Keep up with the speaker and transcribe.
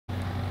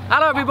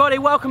Hello everybody,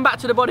 welcome back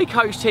to the Body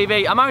Coach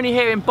TV. I'm only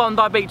here in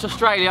Bondi Beach,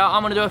 Australia.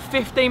 I'm going to do a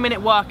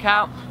 15-minute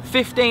workout,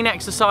 15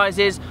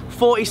 exercises,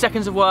 40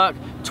 seconds of work,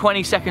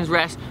 20 seconds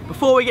rest.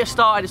 Before we get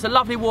started, it's a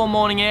lovely warm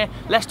morning here.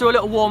 Let's do a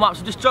little warm up.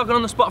 So just jogging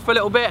on the spot for a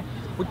little bit.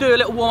 We'll do a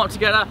little warm up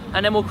together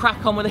and then we'll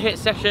crack on with a HIIT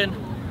session.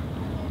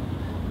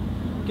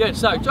 Good,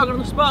 so jogging on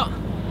the spot.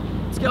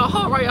 Let's get our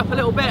heart rate up a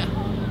little bit.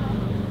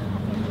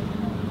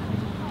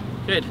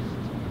 Good.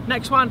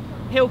 Next one,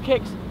 heel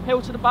kicks,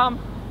 heel to the bum,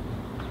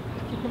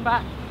 kicking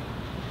back.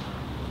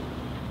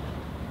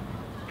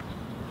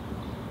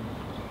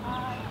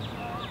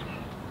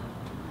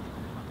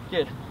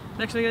 Good.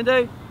 Next thing you're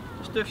going to do,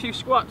 just do a few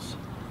squats.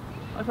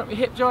 Open up your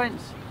hip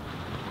joints.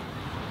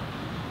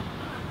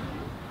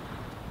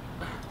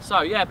 So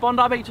yeah,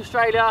 Bondi Beach,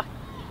 Australia.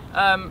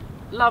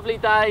 Lovely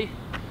day.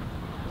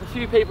 There's a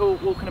few people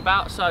walking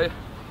about, so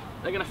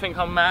they're going to think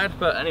I'm mad,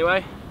 but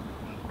anyway.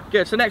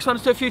 Good, so next one,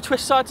 let's do a few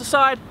twists side to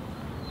side.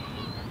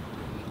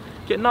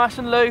 Get nice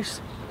and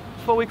loose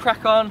before we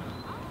crack on.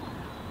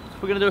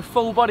 We're going to do a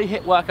full body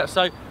HIIT workout,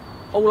 so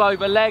all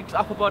over, legs,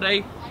 upper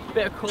body, a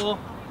bit of core,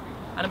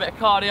 and a bit of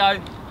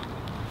cardio.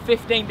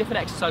 15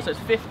 different exercises, so it's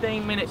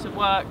 15 minutes of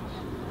work.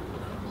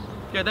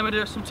 Good, then we'll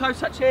do some toe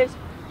touches.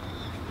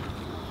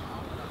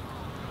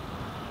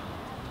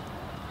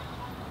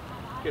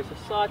 Good, so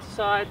side to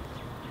side.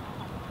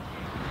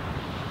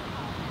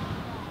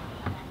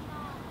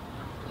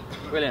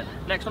 Brilliant.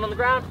 Next one on the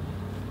ground.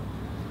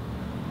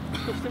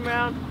 Twist them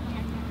round.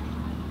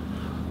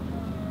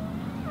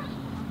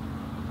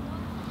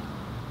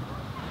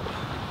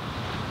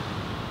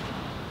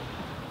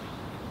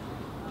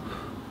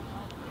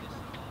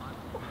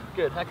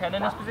 Good, okay, and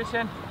in this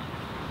position,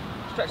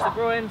 stretch the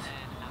groins.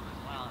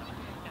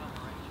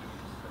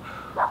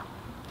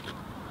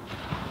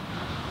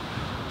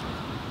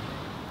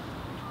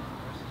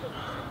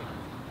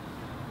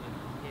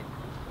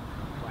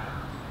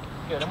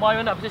 Good, and while you're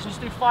in that position,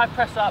 just do 5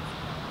 press ups,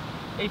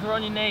 either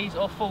on your knees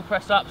or full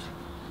press ups.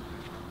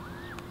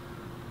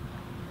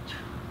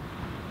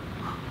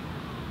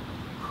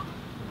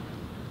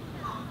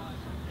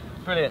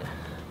 Brilliant.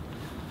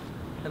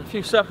 And a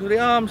few circles with the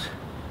arms.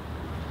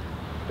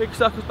 Big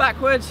circles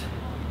backwards.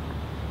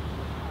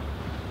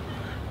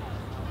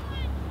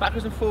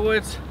 Backwards and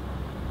forwards.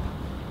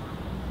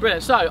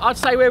 Brilliant, so I'd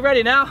say we're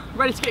ready now,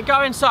 ready to get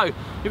going. So you're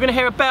going to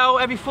hear a bell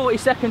every 40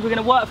 seconds. We're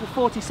going to work for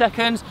 40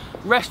 seconds,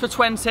 rest for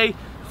 20.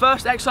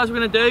 First exercise we're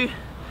going to do,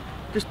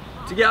 just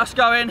to get us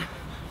going,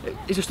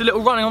 is just a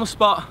little running on the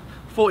spot,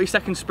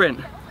 40-second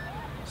sprint.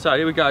 So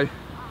here we go.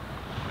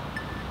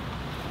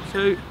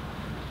 2,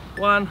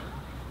 1.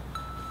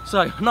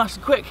 So nice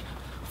and quick,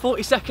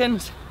 40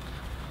 seconds.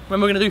 When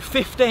we're going to do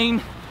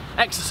 15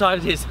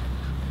 exercises.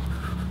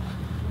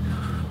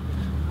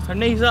 So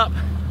knees up,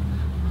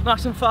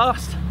 nice and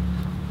fast.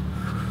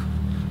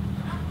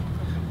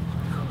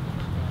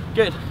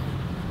 Good.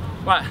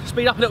 Right,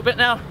 speed up a little bit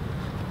now.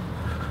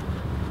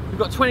 We've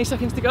got 20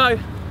 seconds to go.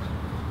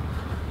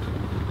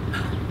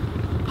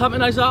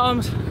 Pumping those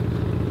arms.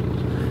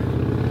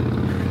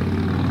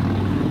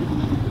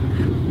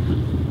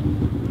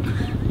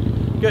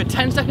 Good,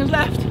 10 seconds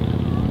left.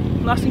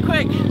 Nice and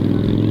quick.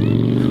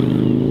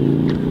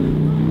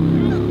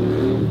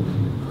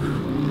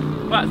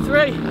 Right,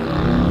 3,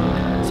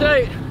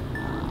 2,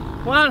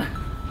 1,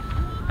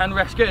 and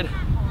rest. Good.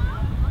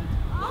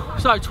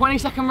 So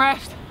 20-second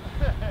rest.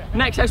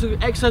 Next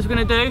exercise we're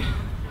going to do,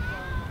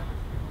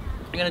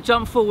 you're going to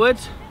jump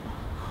forwards,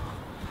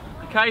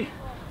 okay,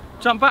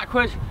 jump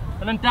backwards,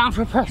 and then down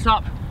for a press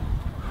up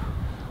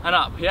and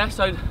up, yeah?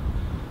 So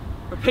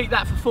repeat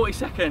that for 40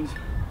 seconds.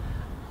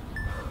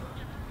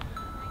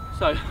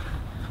 So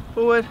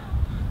forward,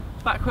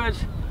 backwards,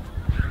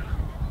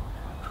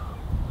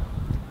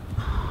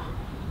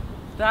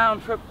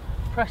 down for a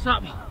press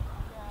up,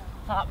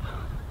 up,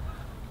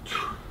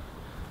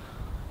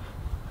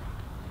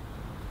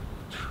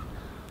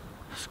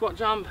 squat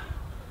jump,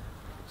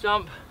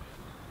 jump,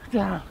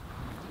 down,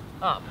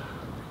 up,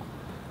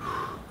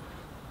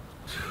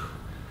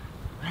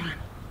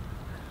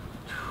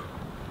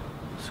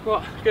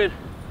 squat, good.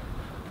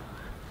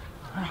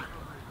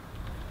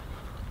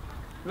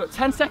 We've got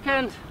 10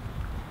 seconds.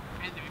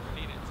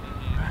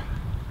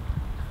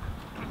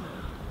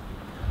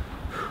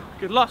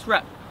 Good, last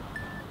rep.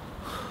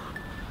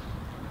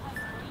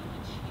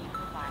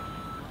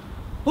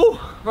 Ooh,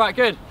 right,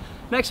 good.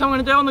 Next time I'm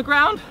going to do on the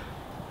ground,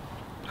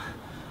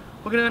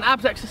 we're going to do an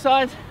abs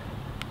exercise.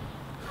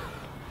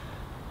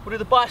 We'll do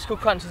the bicycle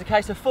crunches,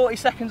 okay? So 40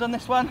 seconds on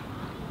this one.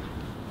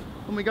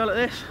 When we go like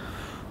this,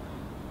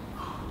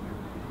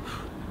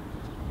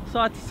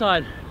 side to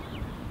side.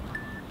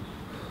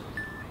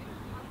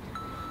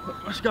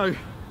 Let's go.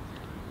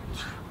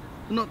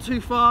 Not too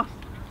far.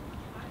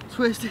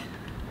 Twist it.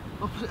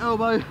 Opposite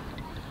elbow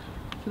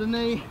to the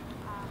knee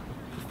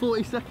for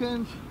 40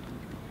 seconds.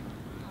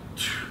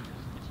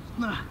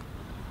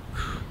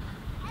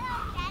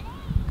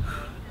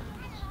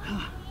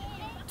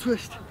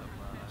 Twist,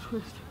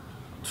 twist.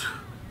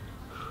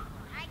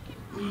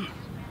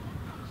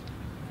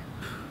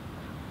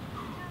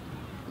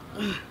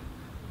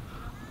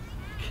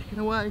 Kick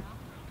Working away.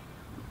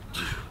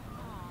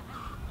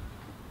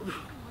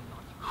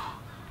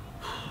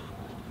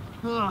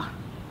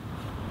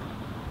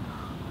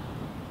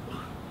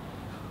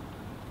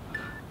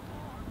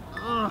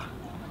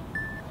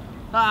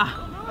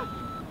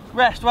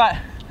 Rest,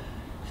 right.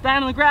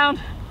 Stand on the ground.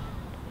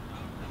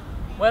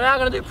 We're now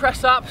going to do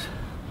press ups.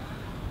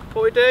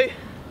 What we do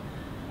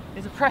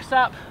is a press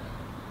up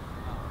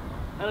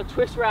and a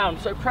twist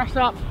round. So press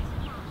up,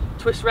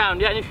 twist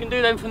round, yeah, and you can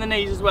do them from the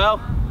knees as well.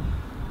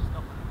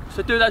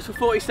 So do those for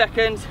 40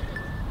 seconds.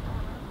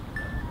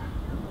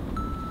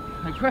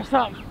 And press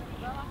up,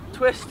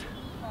 twist,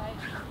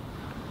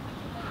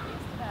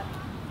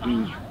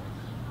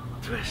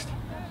 twist,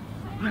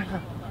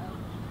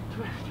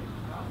 twist.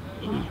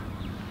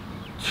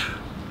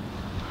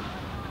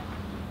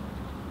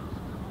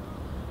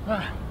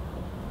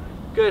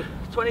 Good,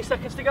 20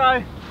 seconds to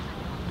go.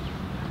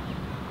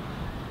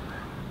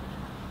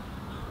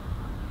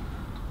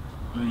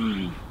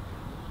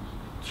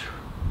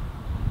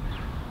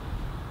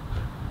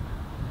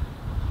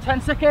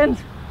 Ten seconds.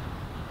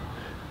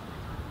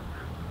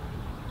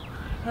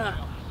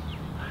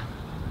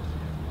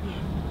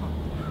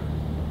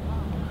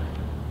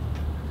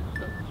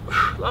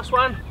 Last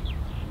one.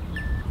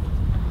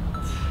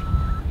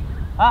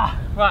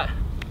 Right.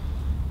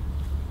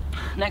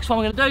 Next one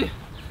we're going to do is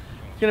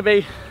going to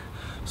be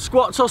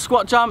squats or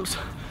squat jumps.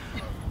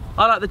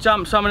 I like the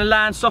jump, so I'm going to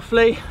land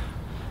softly,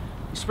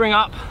 spring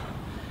up.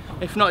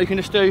 If not, you can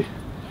just do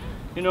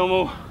your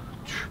normal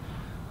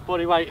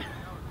body weight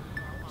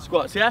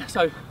squats, yeah?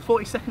 So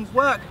 40 seconds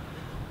work.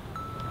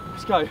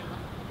 Let's go.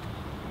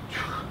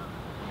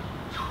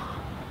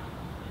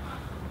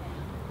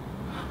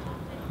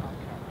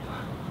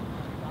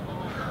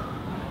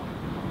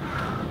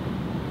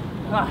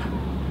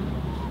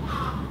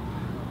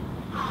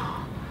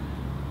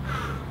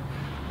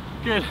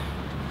 Good.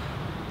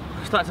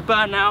 Starting to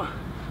burn now.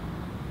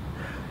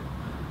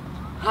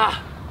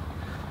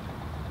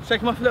 Shake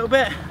them off a little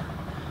bit.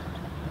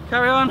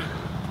 Carry on.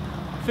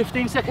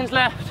 15 seconds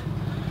left.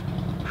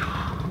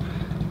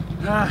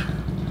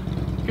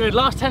 Good.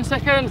 Last 10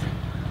 seconds.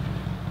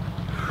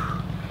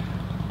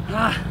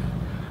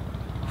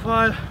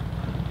 5,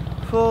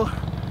 4,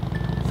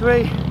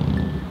 3,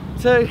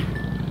 2.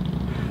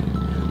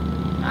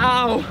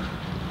 Ow.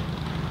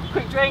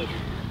 Quick drink.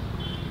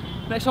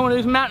 Next one we'll do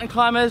is mountain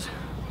climbers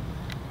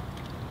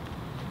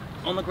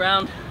on the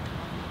ground.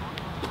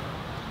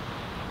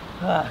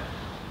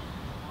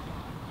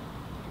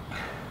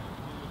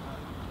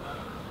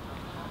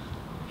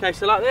 Okay,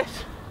 so like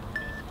this.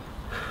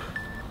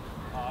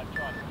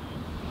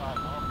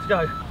 Let's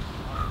go.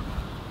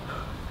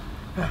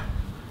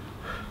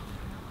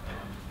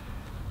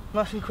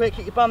 Nice and quick,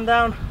 keep your bum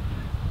down,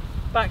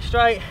 back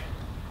straight,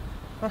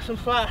 nice and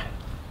flat.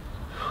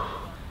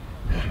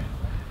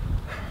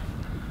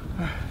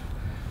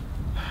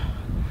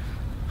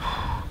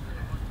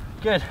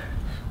 Good.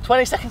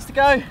 20 seconds to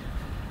go.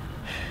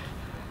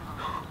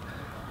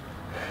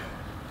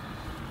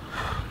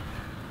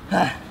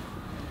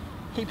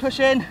 Keep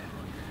pushing.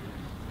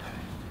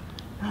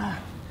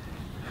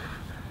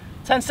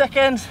 10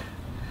 seconds.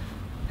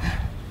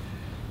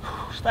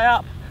 Stay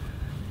up.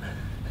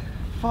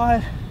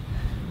 5,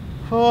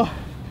 4,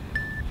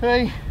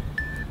 3,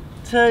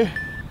 2,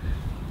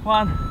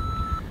 1.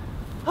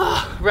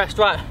 Rest,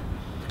 right.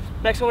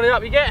 Next one,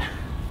 up you get.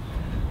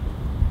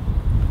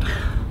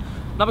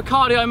 Another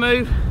cardio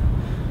move.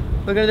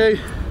 We're going to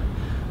do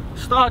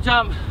star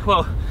jump,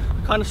 well,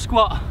 kind of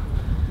squat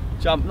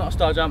jump, not a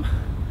star jump.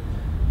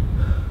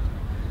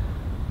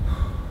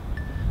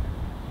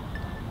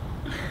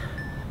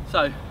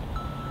 So,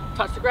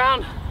 touch the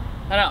ground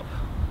and up.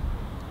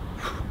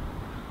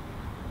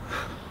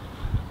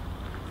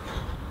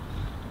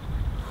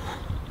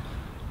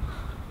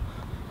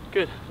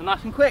 Good, so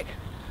nice and quick.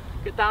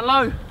 Get down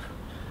low,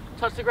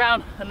 touch the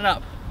ground and then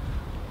up.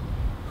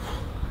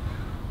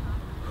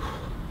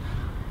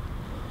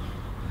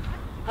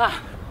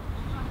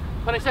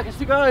 20 seconds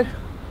to go.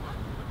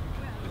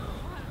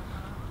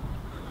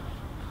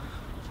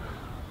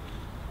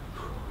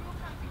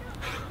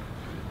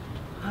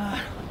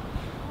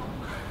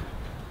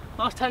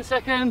 Last 10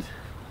 seconds.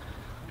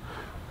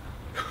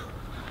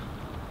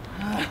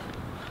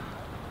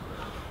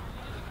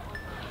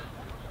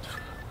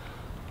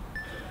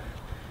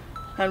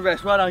 And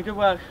rest, well done, good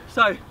work.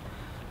 So,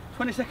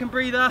 20-second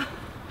breather.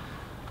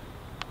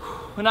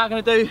 We're now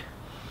going to do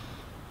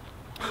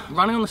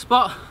running on the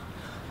spot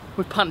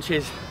with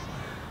punches.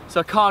 So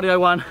a cardio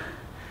one.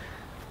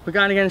 We're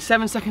going again in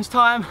 7 seconds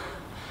time.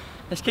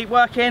 Let's keep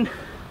working.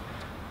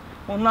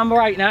 On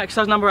number 8 now,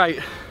 exercise number 8.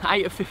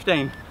 8 of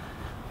 15.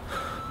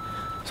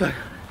 So,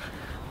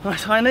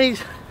 nice high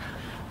knees.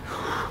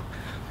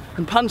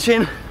 And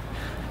punching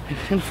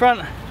in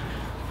front.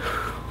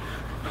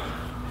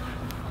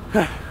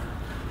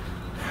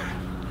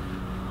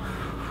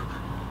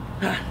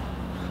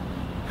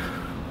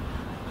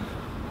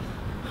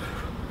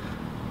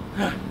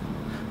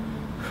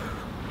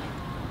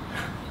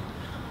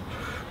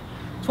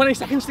 ...20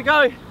 seconds to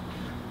go.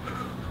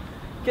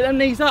 Get them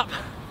knees up.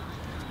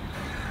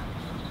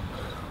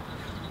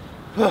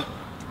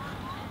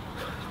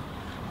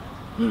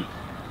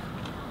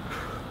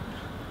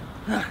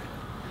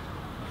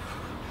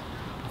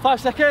 Five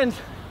seconds.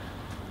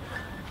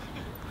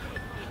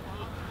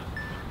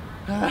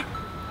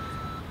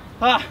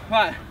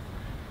 Right,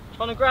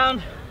 on the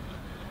ground.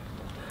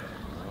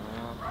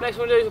 Next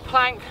one we're doing is a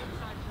plank.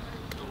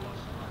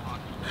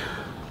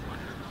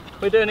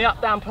 We're doing the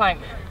up, down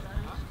plank.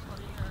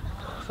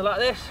 So like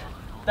this,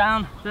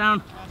 down,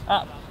 down,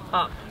 up,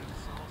 up.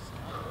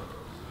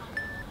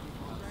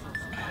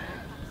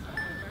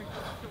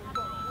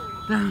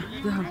 Down,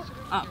 down,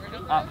 up,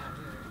 up.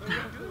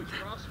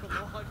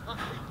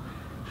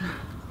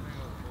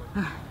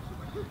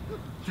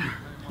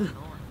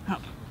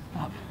 Up,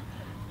 up,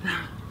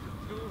 down.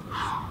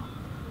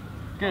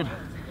 Good.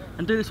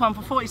 And do this one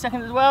for 40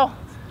 seconds as well.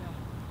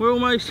 We're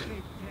almost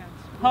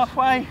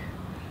halfway.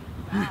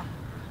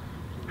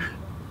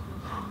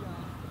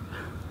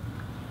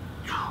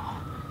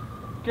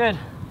 Good.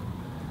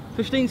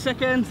 15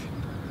 seconds.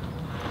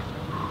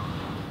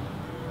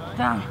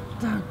 Down,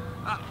 down,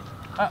 up,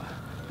 up,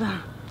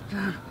 down,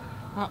 down,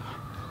 up,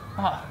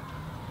 up,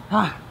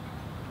 up.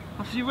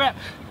 A few reps.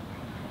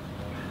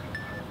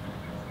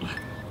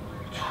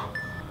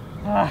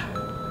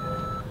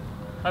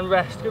 And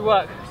rest. Good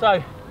work.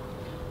 So,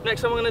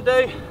 next one we're going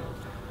to do,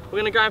 we're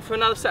going to go in for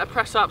another set of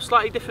press ups,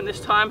 slightly different this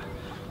time.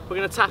 We're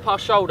going to tap our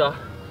shoulder.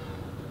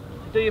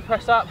 Do your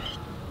press up.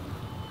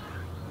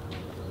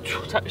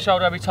 Tap your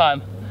shoulder every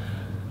time.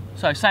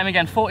 So same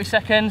again, 40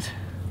 seconds.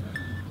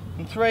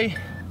 And 3,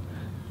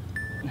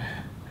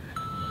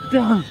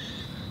 down,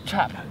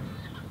 tap,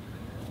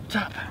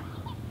 tap,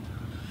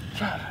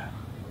 tap.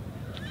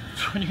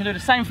 And you can do the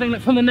same thing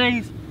from the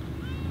knees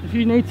if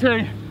you need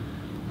to.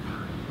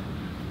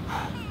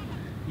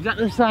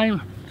 Exactly the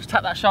same, just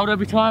tap that shoulder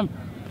every time.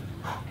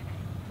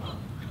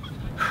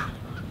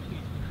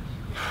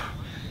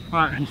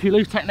 Right, and if you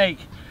lose technique,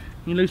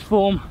 you lose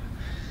form,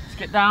 just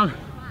get down.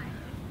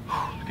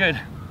 Good.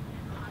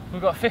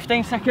 We've got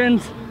 15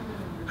 seconds.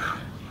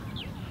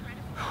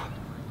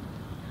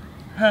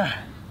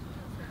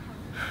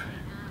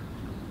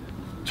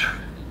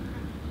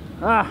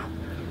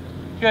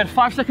 Good,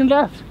 5 seconds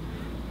left.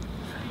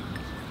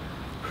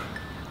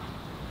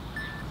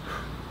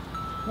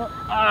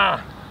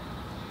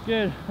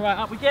 Good, right,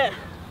 up we get.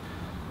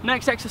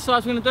 Next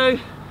exercise we're gonna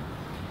do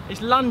is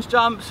lunge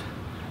jumps.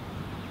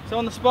 So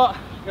on the spot,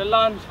 you're gonna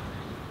lunge,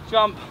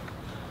 jump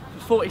for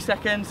 40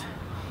 seconds.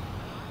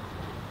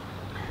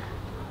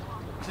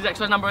 This is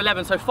exercise number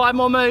 11, so 5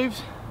 more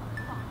moves.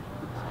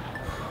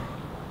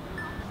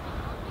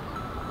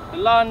 The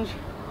lunge,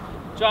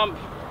 jump,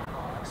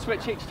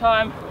 switch each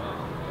time,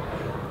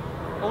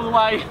 all the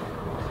way,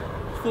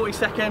 40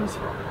 seconds.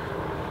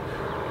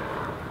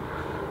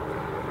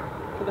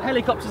 So the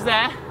helicopter's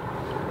there,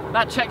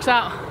 that checks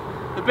out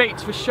the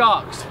beach for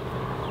sharks,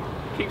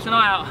 keeps an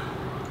eye out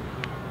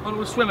on all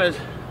the swimmers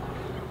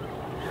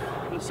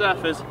and the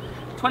surfers.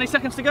 20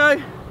 seconds to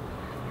go.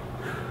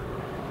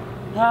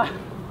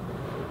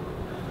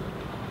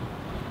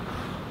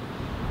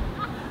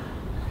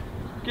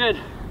 Good.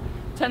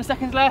 10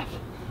 seconds left.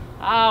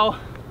 Ow.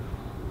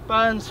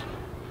 Burns.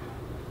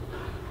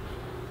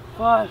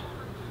 5,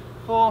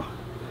 4,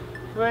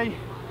 3,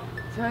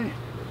 2,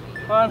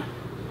 1.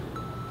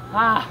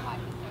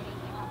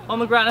 On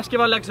the ground, let's give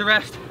our legs a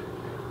rest.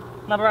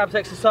 Another abs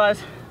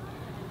exercise.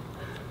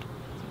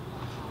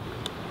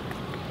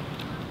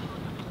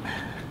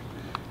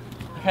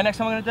 Okay, next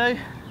one we're going to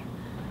do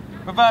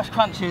reverse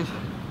crunches.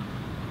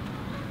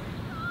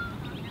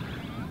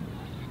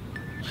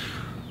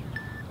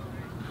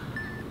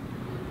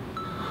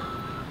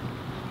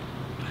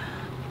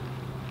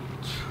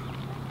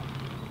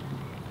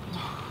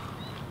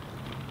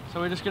 So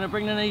we're just going to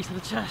bring the knees to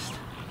the chest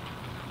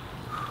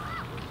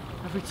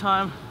every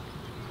time,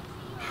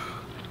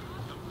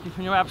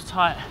 keeping your abs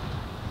tight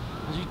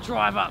as you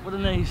drive up with the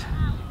knees.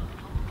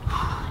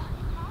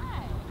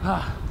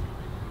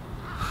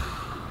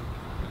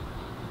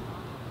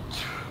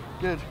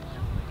 Good.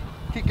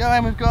 Keep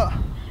going, we've got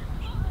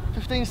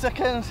 15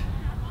 seconds.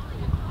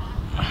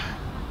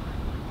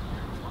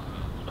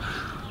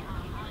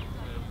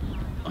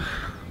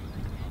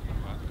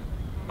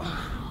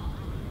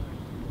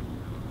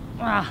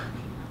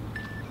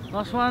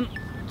 Last one.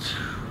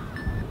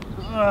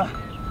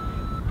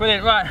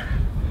 Brilliant, right.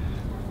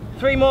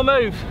 3 more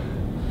moves.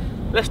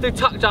 Let's do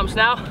tuck jumps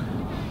now.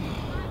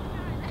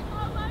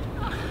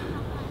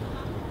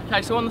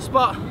 Okay, so on the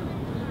spot,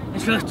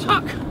 it's gonna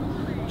tuck,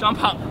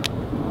 jump up.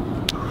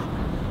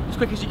 As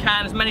quick as you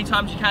can, as many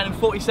times as you can in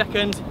 40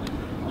 seconds.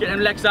 Get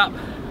them legs up.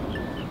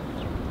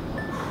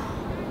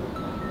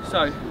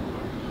 So,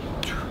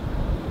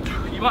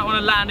 you might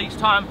wanna land each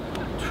time,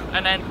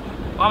 and then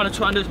I'm gonna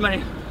try and do as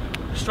many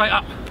straight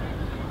up.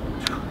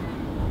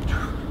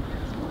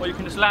 Or you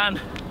can just land,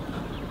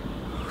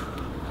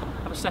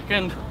 have a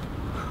second,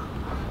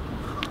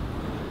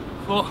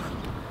 for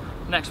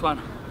next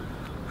one.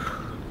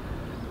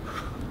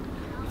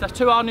 If that's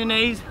too hard on your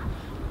knees,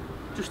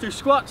 just do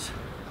squats.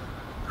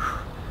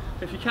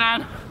 If you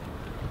can,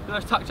 do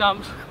those tuck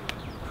jumps.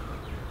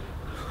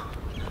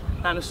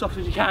 and as soft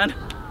as you can.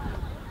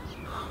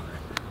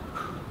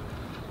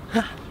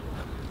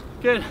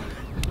 Good.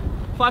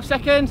 5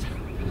 seconds.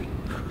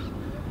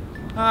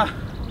 Last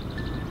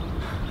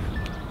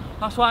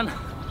one.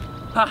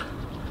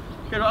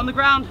 Good, on the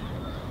ground.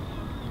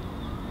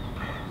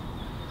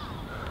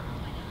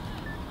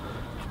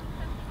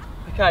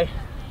 Okay.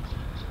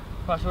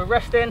 Right, so we're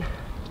resting.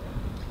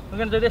 We're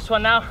going to do this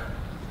one now.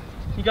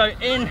 You go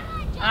in,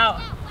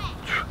 out,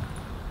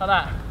 like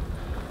that.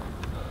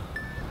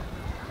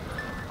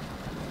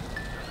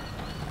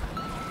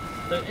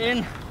 So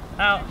in,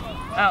 out,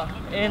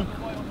 in.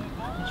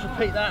 Just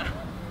repeat that.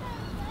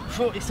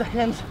 40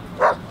 seconds.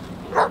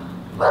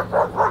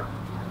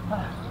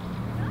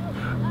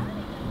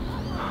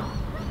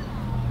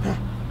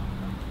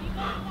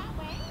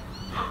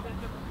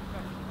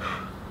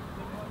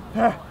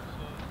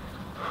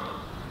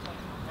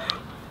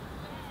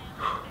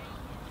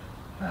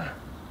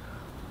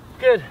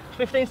 Good,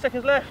 15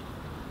 seconds left.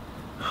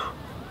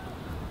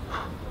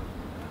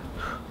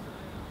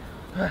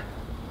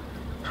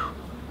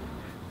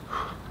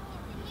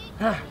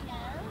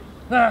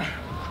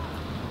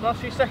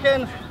 Last few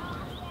seconds.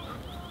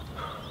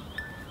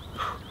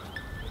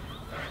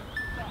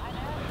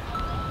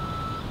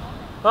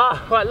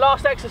 Right,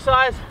 last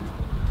exercise.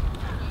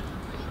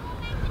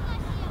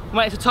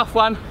 Mate, it's a tough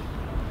one.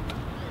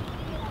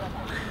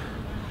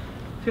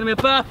 It's going to be a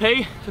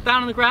burpee, so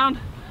down on the ground.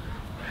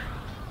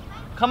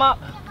 Come up,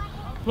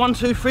 1,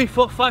 2, 3,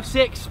 4, 5,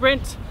 6,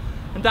 sprint,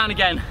 and down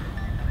again.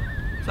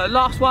 So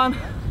last one,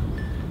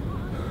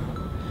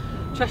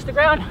 chest to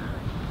ground,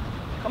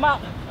 come up,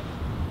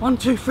 1,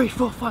 2, 3,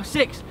 4, 5,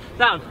 6,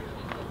 down.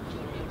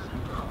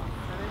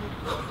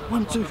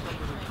 1, 2,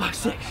 5,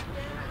 6.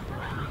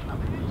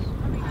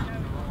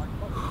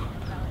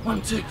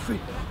 1, 2, 3,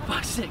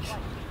 5, 6.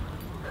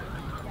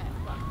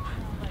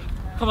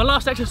 Come on,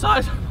 last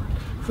exercise,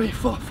 3,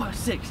 4, 5,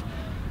 6.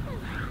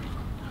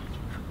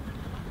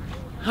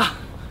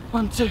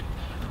 1, 2,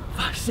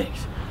 5,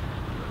 6.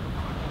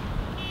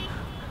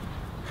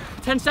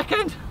 10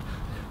 seconds.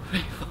 3,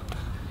 4.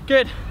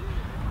 Good.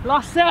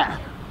 Last set.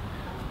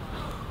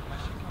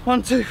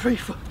 1, 2, 3,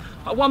 4.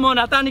 Right, one more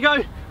now. Down you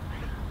go.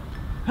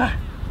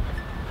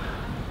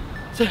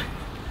 2.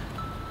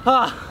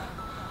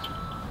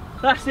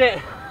 That's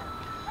it.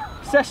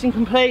 Session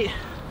complete.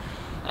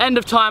 End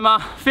of timer.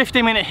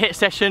 15-minute HIIT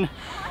session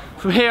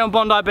from here on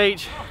Bondi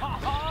Beach.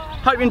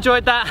 Hope you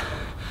enjoyed that.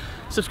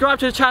 Subscribe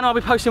to the channel, I'll be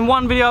posting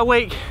 1 video a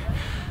week.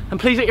 And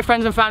please let your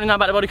friends and family know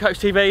about the Body Coach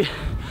TV,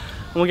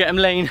 and we'll get them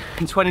lean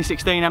in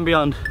 2016 and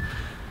beyond.